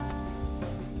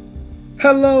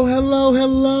Hello, hello,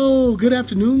 hello. Good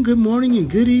afternoon, good morning, and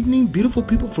good evening, beautiful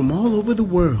people from all over the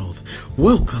world.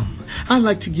 Welcome. I'd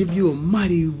like to give you a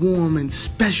mighty warm and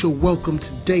special welcome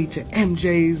today to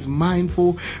MJ's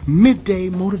Mindful Midday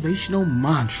Motivational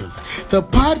Mantras, the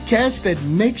podcast that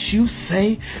makes you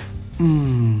say,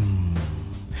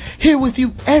 Here with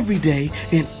you every day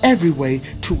in every way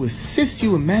to assist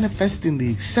you in manifesting the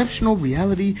exceptional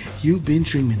reality you've been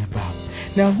dreaming about.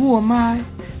 Now, who am I?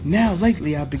 Now,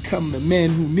 lately, I've become the man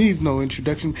who needs no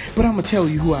introduction, but I'm going to tell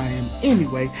you who I am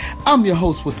anyway. I'm your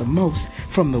host with the most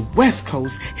from the West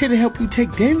Coast, here to help you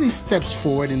take daily steps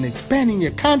forward in expanding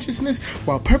your consciousness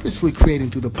while purposely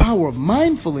creating through the power of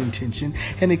mindful intention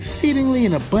an exceedingly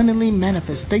and abundantly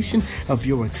manifestation of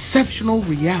your exceptional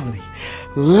reality.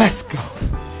 Let's go.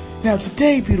 Now,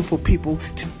 today, beautiful people,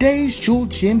 today's jewel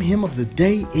gem hymn of the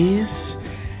day is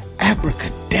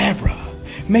Abracadabra,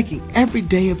 making every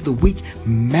day of the week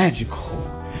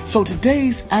magical. So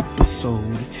today's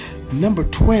episode, number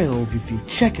 12, if you're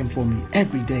checking for me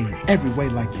every day in every way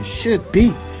like you should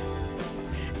be,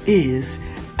 is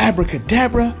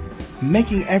Abracadabra,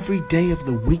 making every day of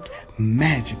the week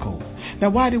magical. Now,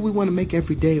 why do we want to make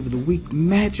every day of the week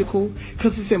magical?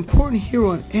 Because it's important here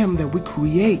on M that we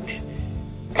create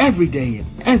every day in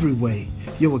every way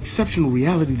your exceptional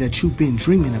reality that you've been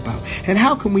dreaming about. And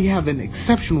how can we have an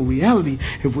exceptional reality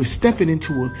if we're stepping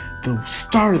into the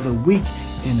start of the week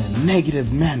in a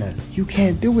negative manner? You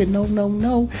can't do it. No,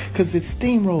 because it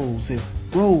steamrolls, it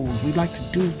rolls. We like to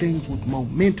do things with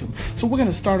momentum. So we're going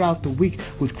to start out the week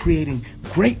with creating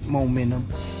great momentum,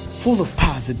 full of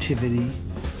positivity,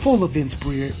 full of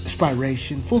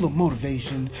inspiration, full of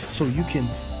motivation, so you can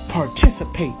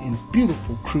participate in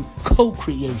beautiful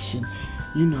co-creation,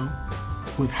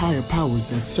 with higher powers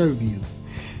that serve you.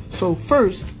 So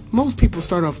first, most people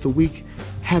start off the week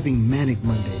having manic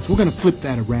Mondays. We're going to flip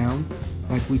that around,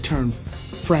 like we turn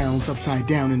frowns upside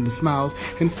down into smiles.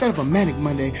 And instead of a manic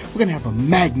Monday, we're going to have a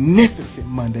magnificent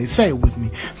Monday. Say it with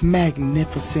me.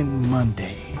 Magnificent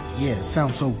Monday. Yeah, it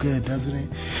sounds so good, doesn't it?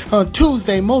 On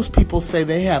Tuesday, most people say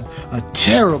they have a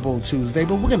terrible Tuesday,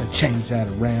 but we're going to change that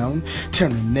around,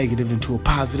 turn the negative into a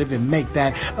positive, and make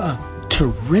that a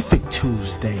terrific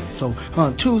Tuesday. So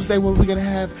on Tuesday, what are we going to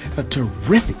have? A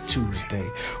terrific Tuesday.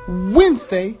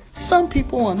 Wednesday, some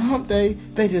people on hump day,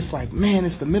 they just like, man,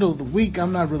 it's the middle of the week.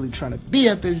 I'm not really trying to be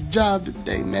at this job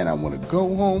today, man. I want to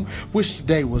go home. Wish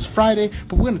today was Friday,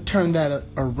 but we're going to turn that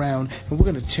around, and we're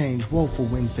going to change Woeful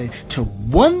Wednesday to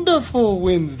Wonderful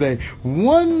Wednesday.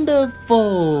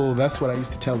 Wonderful. That's what I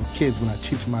used to tell the kids when I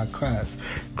teach my class.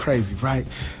 Crazy, right?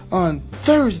 On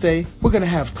Thursday, we're going to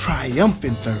have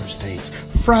Triumphant Thursdays.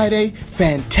 Friday,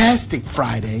 Fantastic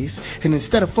Fridays. And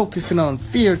instead of focusing on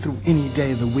fear through any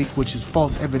day of the week, which is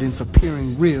false evidence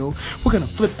appearing real, we're going to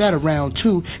flip that around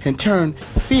too and turn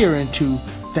fear into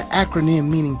the acronym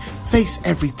meaning face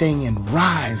everything and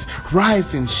rise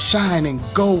and shine and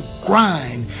go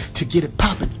grind to get it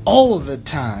popping all the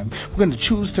time. We're going to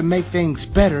choose to make things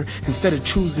better instead of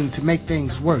choosing to make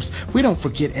things worse. We don't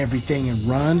forget everything and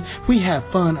run. We have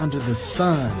fun under the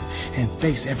sun and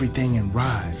face everything and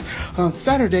rise. On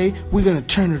Saturday, we're going to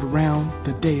turn it around,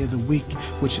 the day of the week,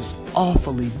 which is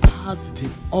awfully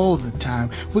positive all the time.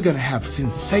 We're going to have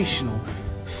sensational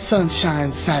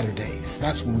Sunshine Saturdays.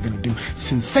 That's what we're going to do.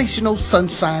 Sensational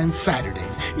Sunshine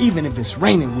Saturdays. Even if it's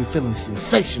raining, we're feeling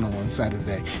sensational on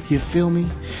Saturday. You feel me?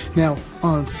 Now,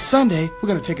 on Sunday, we're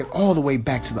going to take it all the way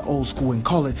back to the old school and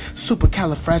call it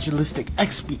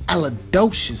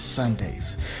Supercalifragilisticexpialidocious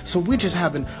Sundays. So we're just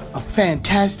having a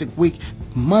fantastic week,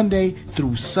 Monday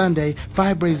through Sunday,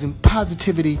 vibrating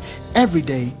positivity every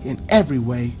day in every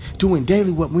way, doing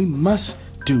daily what we must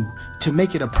do to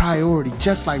make it a priority,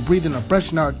 just like breathing or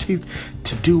brushing our teeth,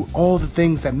 to do all the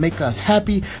things that make us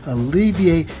happy,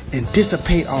 alleviate and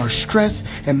dissipate our stress,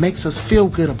 and makes us feel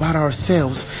good about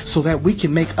ourselves so that we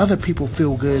can make other people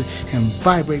feel good and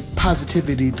vibrate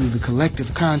positivity through the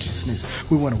collective consciousness.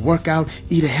 We want to work out,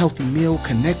 eat a healthy meal,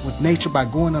 connect with nature by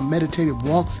going on meditative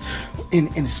walks in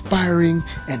inspiring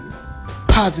and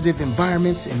positive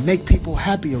environments, and make people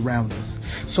happy around us.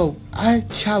 So I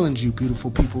challenge you, beautiful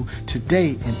people,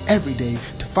 today and every day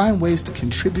to find ways to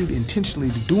contribute intentionally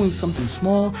to doing something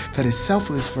small that is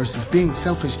selfless versus being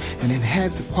selfish and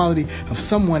enhance the quality of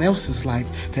someone else's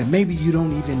life that maybe you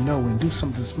don't even know, and do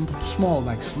something small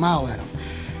like smile at them.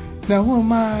 Now, who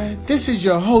am I? This is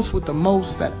your host with the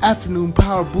most, that afternoon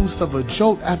power boost of a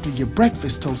jolt after your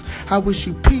breakfast toast. I wish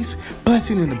you peace,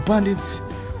 blessing, and abundance,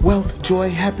 wealth, joy,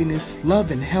 happiness, love,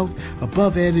 and health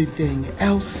above anything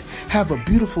else. Have a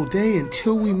beautiful day.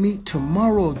 Until we meet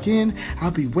tomorrow again, I'll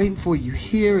be waiting for you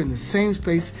here in the same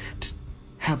space.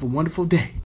 Have a wonderful day.